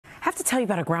tell you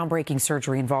about a groundbreaking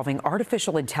surgery involving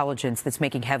artificial intelligence that's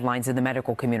making headlines in the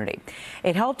medical community.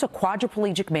 It helped a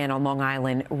quadriplegic man on Long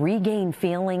Island regain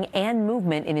feeling and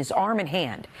movement in his arm and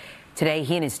hand. Today,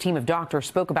 he and his team of doctors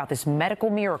spoke about this medical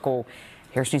miracle.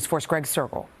 Here's News 4's Greg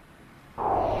Cergol.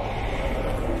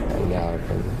 And now I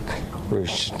can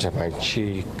reach to my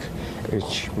cheek,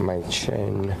 reach my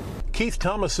chin. Keith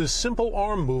Thomas's simple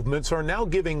arm movements are now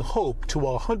giving hope to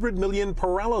 100 million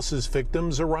paralysis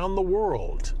victims around the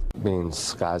world. Being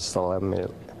sky's the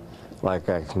limit, like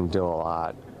I can do a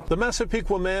lot. The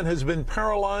Massapequa man has been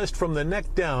paralyzed from the neck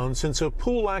down since a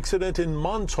pool accident in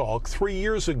Montauk 3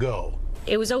 years ago.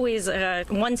 It was always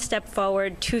one step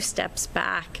forward, 2 steps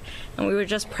back, and we were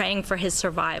just praying for his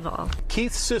survival.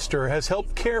 Keith's sister has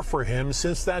helped care for him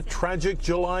since that tragic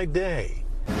July day.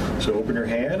 So open your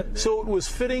hand. So it was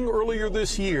fitting earlier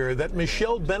this year that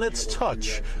Michelle Bennett's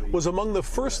touch was among the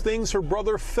first things her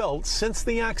brother felt since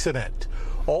the accident,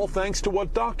 all thanks to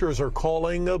what doctors are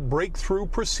calling a breakthrough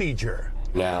procedure.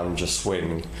 Now I'm just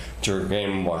waiting to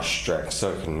regain more strength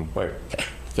so I can wipe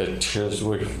the tears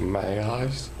away from my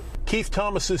eyes. Keith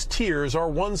Thomas's tears are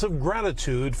ones of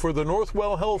gratitude for the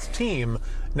Northwell Health team,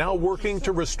 now working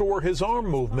to restore his arm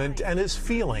movement and his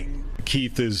feeling.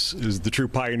 Keith is the true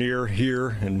pioneer here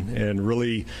and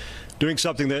really doing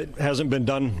something that hasn't been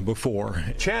done before.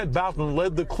 Chad Boughton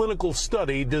led the clinical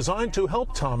study designed to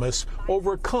help Thomas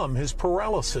overcome his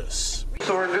paralysis.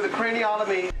 So we're going to do the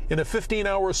craniotomy. In a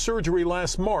 15-hour surgery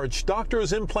last March,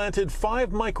 doctors implanted 5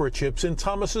 microchips in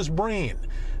Thomas's brain.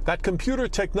 That computer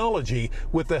technology,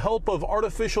 with the help of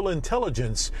artificial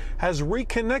intelligence, has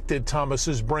reconnected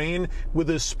Thomas's brain with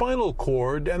his spinal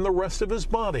cord and the rest of his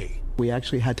body. We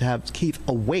actually had to have Keith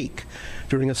awake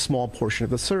during a small portion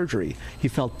of the surgery. He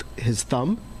felt his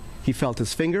thumb, he felt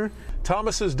his finger.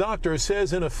 Thomas's doctor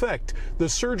says, in effect, the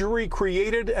surgery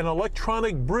created an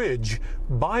electronic bridge,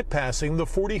 bypassing the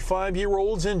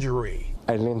 45-year-old's injury.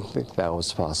 I didn't think that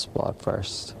was possible at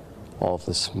first, all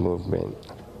this movement.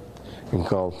 And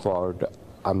going forward,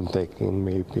 I'm thinking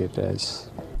maybe it is.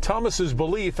 Thomas's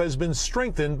belief has been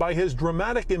strengthened by his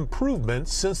dramatic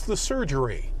improvements since the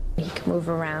surgery. He could move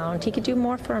around. He could do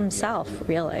more for himself,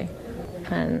 really.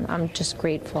 And I'm just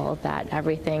grateful that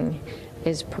everything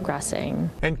is progressing.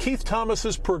 And Keith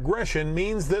Thomas's progression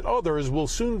means that others will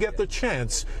soon get the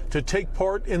chance to take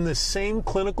part in the same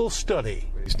clinical study.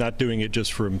 He's not doing it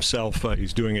just for himself,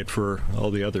 he's doing it for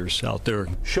all the others out there.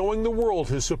 Showing the world,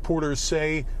 his supporters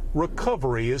say,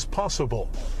 recovery is possible.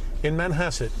 In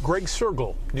Manhasset, Greg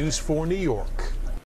Cergol, News 4 New York.